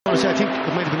say, I think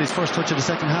it might have been his first touch of the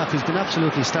second half. He's been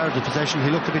absolutely starved of possession.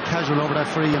 He looked a bit casual over that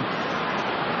free, and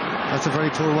that's a very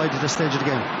poor wide at this stage of the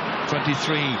game.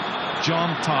 23,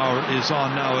 John Power is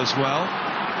on now as well,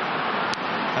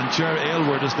 and Ger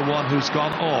Aylward is the one who's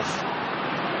gone off.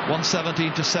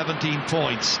 117 to 17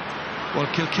 points. Well,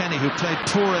 Kilkenny, who played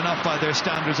poor enough by their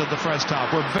standards in the first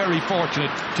half, were very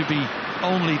fortunate to be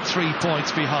only 3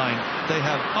 points behind. They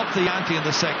have upped the ante in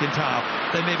the second half.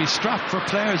 They may be strapped for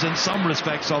players in some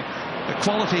respects of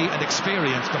quality and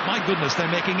experience, but my goodness, they're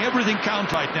making everything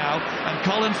count right now. And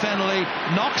Colin Fennelly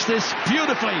knocks this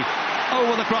beautifully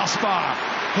over the crossbar.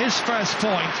 His first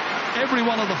point. Every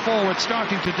one of the forwards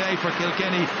starting today for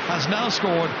Kilkenny has now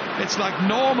scored. It's like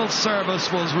normal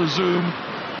service was resumed,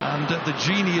 and the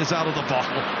genie is out of the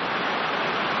bottle.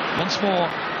 Once more,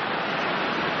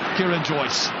 Kieran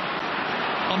Joyce.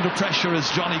 Under pressure is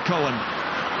Johnny Cohen.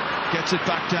 Gets it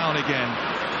back down again.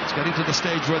 It's getting to the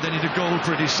stage where they need a goal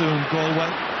pretty soon,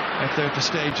 Galway, if they're to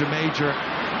stage a major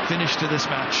finish to this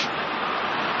match.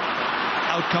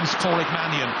 Out comes Pádraig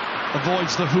Mannion.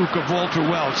 Avoids the hook of Walter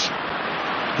Welch.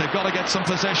 They've got to get some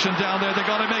possession down there. They've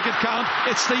got to make it count.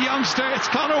 It's the youngster. It's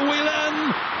Conor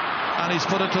Whelan. And he's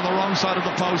put it to the wrong side of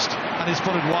the post, and he's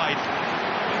put it wide.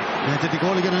 Yeah, did the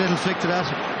goalie get a little flick to that?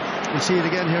 We'll see it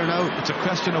again here now. It's a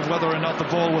question of whether or not the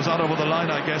ball was out over the line,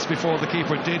 I guess, before the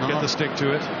keeper did get the stick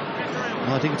to it.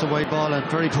 No, I think it's a wide ball, and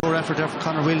very poor effort there for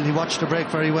Conor Whelan. He watched the break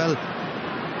very well.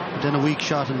 But then a weak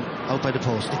shot and out by the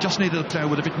post. It just needed a player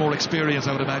with a bit more experience,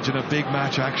 I would imagine, of big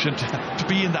match action to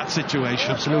be in that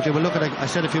situation. Absolutely. Well, look at, I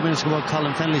said a few minutes ago about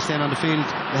Colin Fennelly staying on the field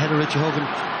ahead of Richie Hogan.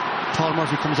 Paul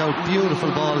Murphy comes out, beautiful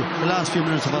ball. The last few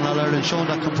minutes of All Ireland, showing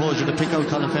that composure to pick out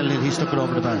Colin Fennelly, and he stuck it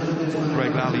over the bar.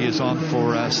 Greg Lally is on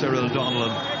for Cyril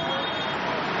Donnellan.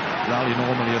 Lally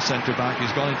normally a centre back.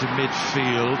 He's gone into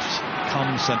midfield,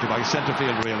 comes centre back, centre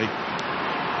field really.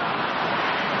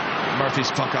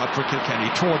 Murphy's puck out for Kilkenny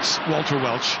towards Walter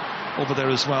Welch. Over there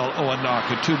as well, Owen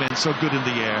Larkin. 2 men so good in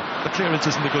the air. The clearance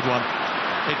isn't a good one.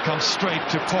 It comes straight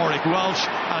to Pádraig Welch,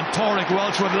 and Pádraig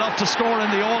Welch would love to score in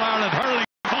the All-Ireland hurling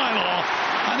final,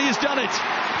 and he's done it.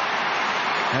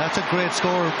 Yeah, that's a great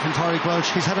score from Pádraig Welch.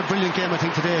 He's had a brilliant game, I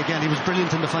think, today again. He was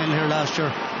brilliant in the final here last year.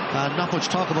 Not much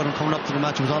talk about him coming up to the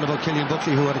match. It was all about Killian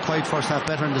Buckley, who had a quiet first half,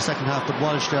 better in the second half, but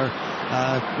Walsh there,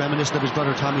 reminiscent of his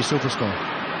brother Tommy's super score.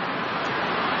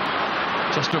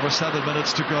 Just over 7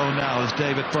 minutes to go now as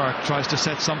David Burke tries to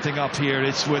set something up here.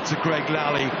 It's with Greg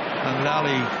Lally,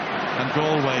 and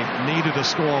Galway needed a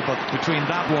score, but between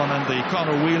that one and the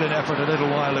Conor Whelan effort a little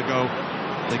while ago,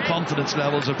 the confidence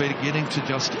levels are beginning to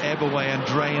just ebb away and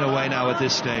drain away now at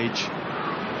this stage.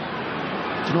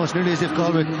 You know, it's nearly as if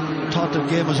Galway thought the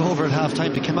game was over at half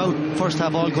time. They came out first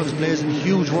half all guns blazing,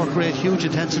 huge work rate, huge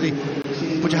intensity,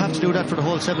 but you have to do that for the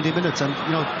whole 70 minutes, and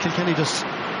you know, Kilkenny just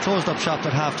closed up shop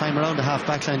at half time around the half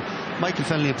back line. Michael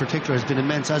Fennelly in particular has been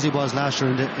immense, as he was last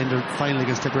year in the final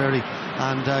against Tipperary,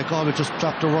 and Galway just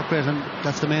dropped their work rate, and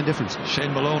that's the main difference.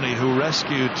 Shane Maloney, who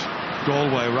rescued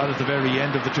Galway right at the very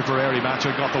end of the Tipperary match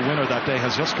and got the winner that day,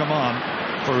 has just come on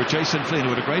for Jason Flynn, who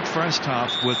had a great first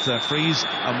half with frees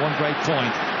and one great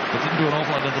point, but didn't do an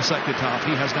awful lot in the second half.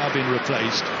 He has now been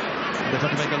replaced. They've had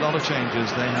to make a lot of changes.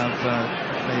 They have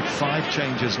made 5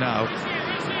 changes now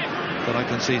that I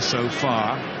can see so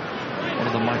far. One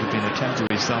of them might have been a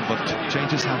temporary sum, but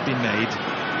changes have been made.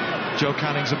 Joe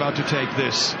Canning's about to take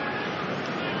this.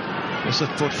 This has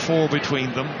put 4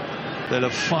 between them. They'll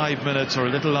have 5 minutes or a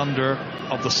little under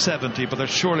of the 70, but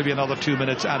there'll surely be another 2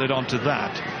 minutes added on to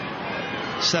that.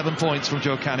 7 points from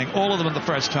Joe Canning, all of them in the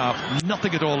first half,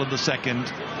 nothing at all in the second.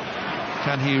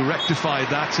 Can he rectify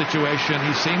that situation?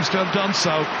 He seems to have done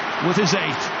so with his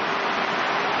 8th.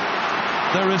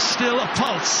 There is still a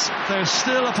pulse. There's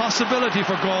still a possibility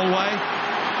for Galway.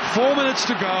 4 minutes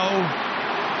to go.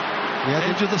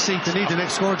 Yeah, edge of the seat. They need the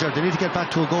next score, Jared. They need to get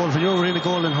back to a goal. When you're in a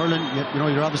goal in hurling, you know,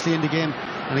 you're obviously in the game,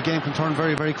 and the game can turn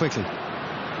very, very quickly.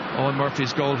 Owen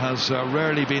Murphy's goal has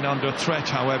rarely been under threat,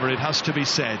 however, it has to be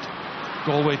said.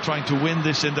 Galway trying to win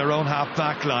this in their own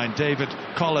half-back line. David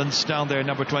Collins down there,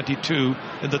 number 22,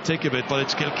 in the thick of it, but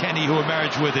it's Kilkenny who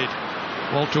emerge with it.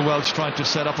 Walter Welch trying to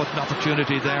set up an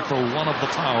opportunity there for one of the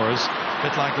powers, a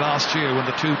bit like last year when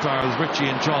the 2 powers, Richie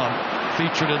and John,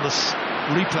 featured in the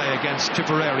replay against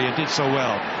Tipperary and did so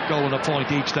well. Goal and a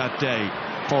point each that day.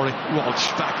 For Welch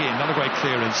back in, not a great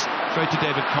clearance. Straight to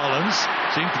David Collins,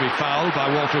 seemed to be fouled by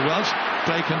Walter Welch.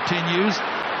 Play continues,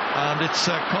 and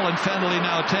it's Colin Fennelly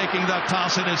now taking that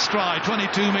pass in his stride,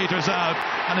 22 metres out,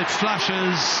 and it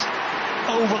flashes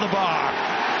over the bar.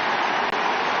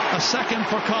 A second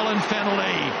for Colin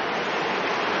Fennelly,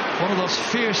 one of those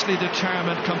fiercely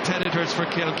determined competitors for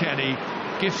Kilkenny.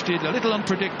 gifted, a little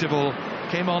unpredictable.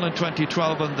 Came on in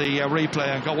 2012 in the replay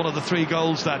and got one of the 3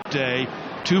 goals that day.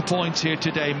 2 points here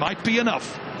today might be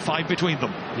enough. 5 between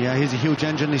them. Yeah, he's a huge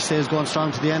engine. He stays going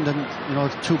strong to the end,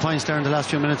 and 2 points there in the last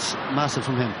few minutes, massive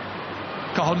from him.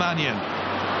 Mannion.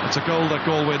 It's a goal that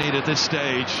Galway need at this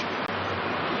stage.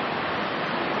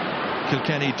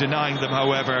 Kilkenny denying them,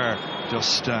 however,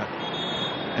 just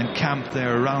encamped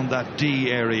there around that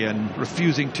D area and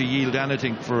refusing to yield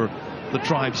anything for the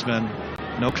tribesmen.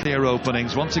 No clear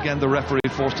openings. Once again the referee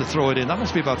forced to throw it in. That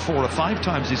must be about 4 or 5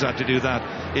 times he's had to do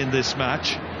that in this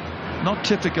match. Not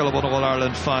typical of an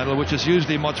All-Ireland final, which is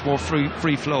usually much more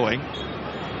free-flowing.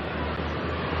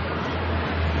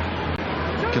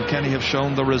 Kilkenny have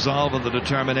shown the resolve and the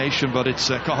determination, but it's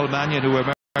Mannion who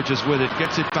emerges with it,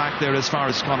 gets it back there as far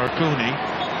as Conor Cooney.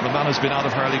 The man who's been out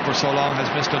of hurling for so long has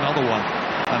missed another one,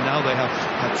 and now they have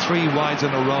had 3 wides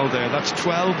in a row there. That's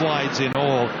 12 wides in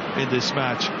all in this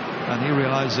match, and he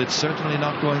realises it's certainly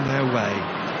not going their way.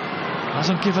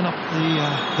 Hasn't given up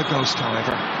the ghost,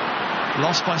 however.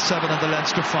 Lost by 7 in the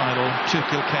Leinster final to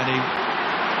Kilkenny.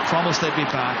 Promised they'd be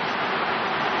back,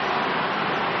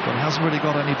 but it hasn't really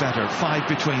got any better. 5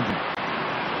 between them.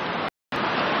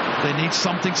 They need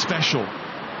something special.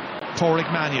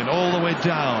 Mannion all the way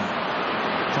down,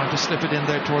 trying to slip it in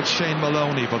there towards Shane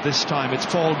Maloney, but this time it's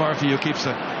Paul Murphy who keeps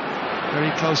a very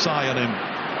close eye on him.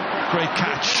 Great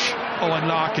catch. Owen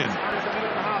Larkin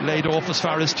laid off as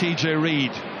far as TJ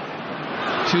Reid.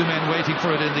 2 men waiting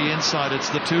for it in the inside. It's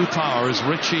the 2 powers,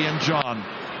 Richie and John.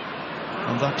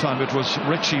 And that time it was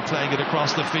Richie playing it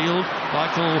across the field.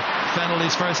 Michael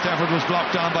Fennelly's first effort was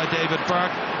blocked down by David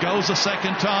Burke. Goes a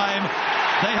second time.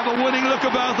 They have a winning look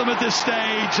about them at this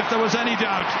stage, if there was any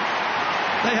doubt.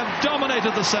 They have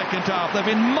dominated the second half. They've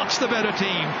been much the better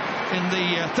team in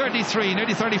the 33,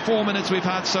 nearly 34 minutes we've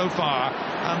had so far.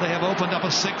 And they have opened up a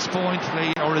 6-point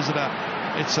lead, or is it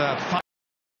it's a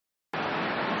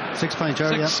 6-point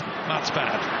Jerry, 6. Yeah. That's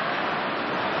bad.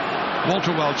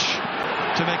 Walter Welch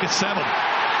to make it 7.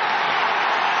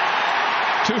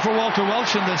 2 for Walter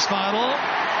Welch in this final.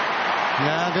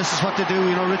 Yeah, this is what they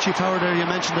do. Richie Power there, you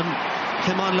mentioned him,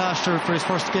 came on last year for his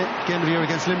first game of the year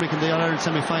against Limerick in the All-Ireland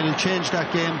semi-final, changed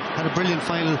that game, had a brilliant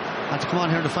final, and to come on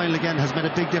here in the final again has made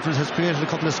a big difference, has created a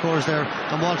couple of scores there,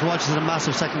 and Walter Welch has had a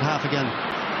massive second half again.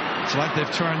 It's like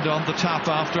they've turned on the tap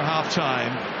after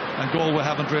half-time, and Galway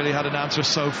haven't really had an answer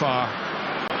so far.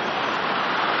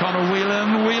 Conor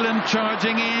Whelan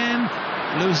charging in,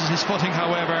 loses his footing,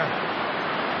 however,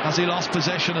 as he lost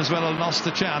possession as well and lost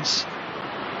the chance.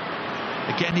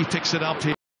 Again he picks it up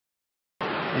here.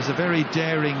 He's a very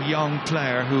daring young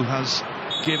player who has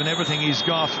given everything he's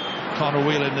got, Conor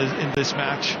Whelan, in this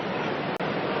match.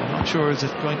 I'm not sure is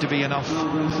it going to be enough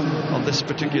on this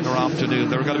particular afternoon.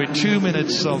 There are going to be 2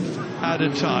 minutes of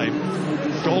added time.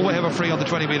 Galway have a free on the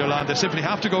 20-metre line. They simply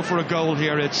have to go for a goal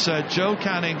here. It's Joe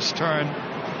Canning's turn.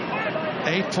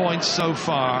 8 points so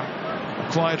far. A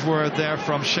quiet word there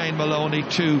from Shane Maloney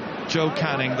to Joe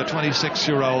Canning, the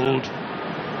 26-year-old.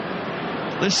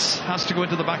 This has to go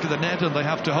into the back of the net, and they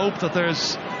have to hope that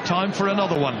there's time for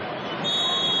another one.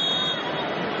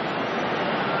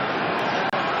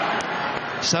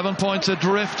 7 points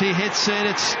adrift. He hits it.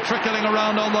 It's trickling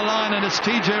around on the line, and it's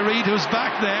TJ Reid who's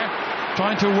back there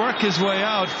trying to work his way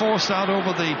out, forced out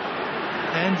over the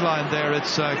end line there.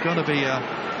 It's going to be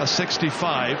a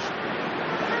 65.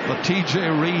 But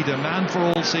TJ Reid, a man for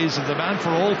all seasons, a man for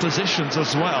all positions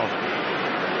as well.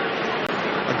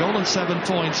 A goal and 7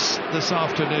 points this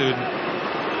afternoon.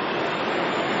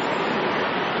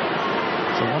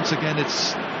 So once again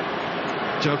it's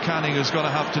Joe Canning who's going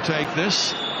to have to take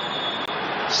this.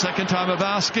 Second time of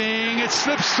asking, it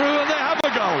slips through and they have a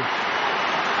goal.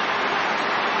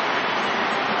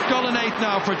 Goal and 8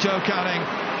 now for Joe Canning.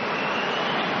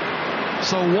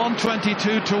 So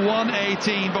 122 to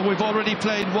 118, but we've already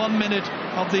played 1 minute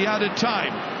of the added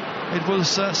time. It was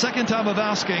second time of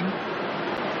asking.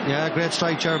 Yeah, great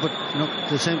strike, Ger, but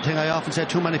the same thing I often say,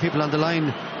 too many people on the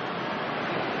line.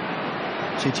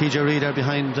 See TJ Reid there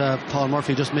behind Paul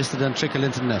Murphy, just missed it and trickled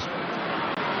into the net.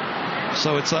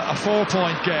 So it's a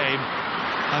 4-point game,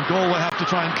 and Galway have to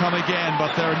try and come again,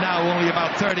 but they're now only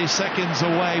about 30 seconds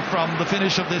away from the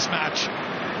finish of this match.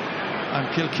 And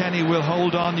Kilkenny will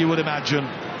hold on, you would imagine.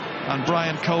 And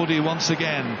Brian Cody once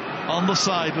again on the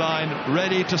sideline,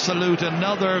 ready to salute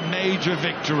another major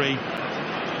victory.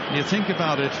 And you think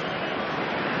about it,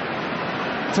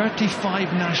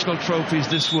 35 national trophies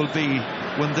this will be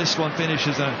when this one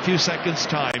finishes in a few seconds'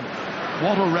 time.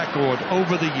 What a record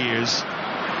over the years.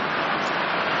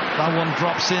 That one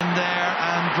drops in there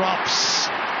and drops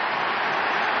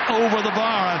over the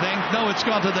bar, I think. No, it's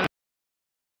gone to the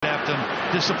left, and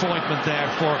disappointment there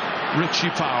for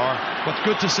Richie Power, but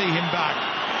good to see him back.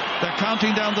 They're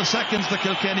counting down the seconds, the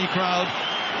Kilkenny crowd,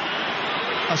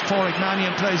 as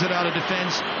Tannian plays it out of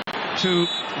defence to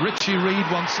TJ Reid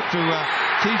once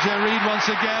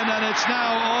again, and it's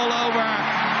now all over,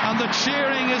 and the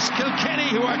cheering is Kilkenny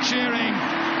who are cheering.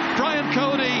 Brian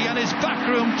Cody and his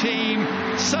backroom team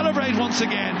celebrate once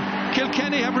again.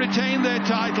 Kilkenny have retained their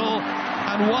title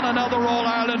and won another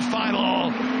All-Ireland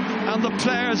final, and the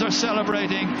players are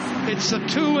celebrating. It's a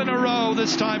 2 in a row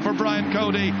this time for Brian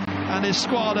Cody and his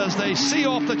squad as they see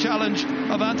off the challenge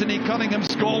of Anthony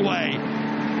Cunningham's Galway.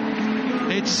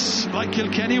 It's like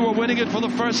Kilkenny were winning it for the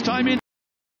first time in.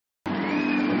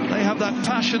 They have that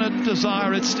passionate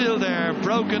desire, it's still there.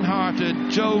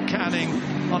 Broken-hearted Joe Canning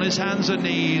on his hands and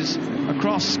knees.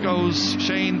 Across goes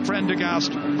Shane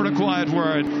Prendergast for a quiet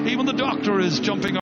word. Even the doctor is jumping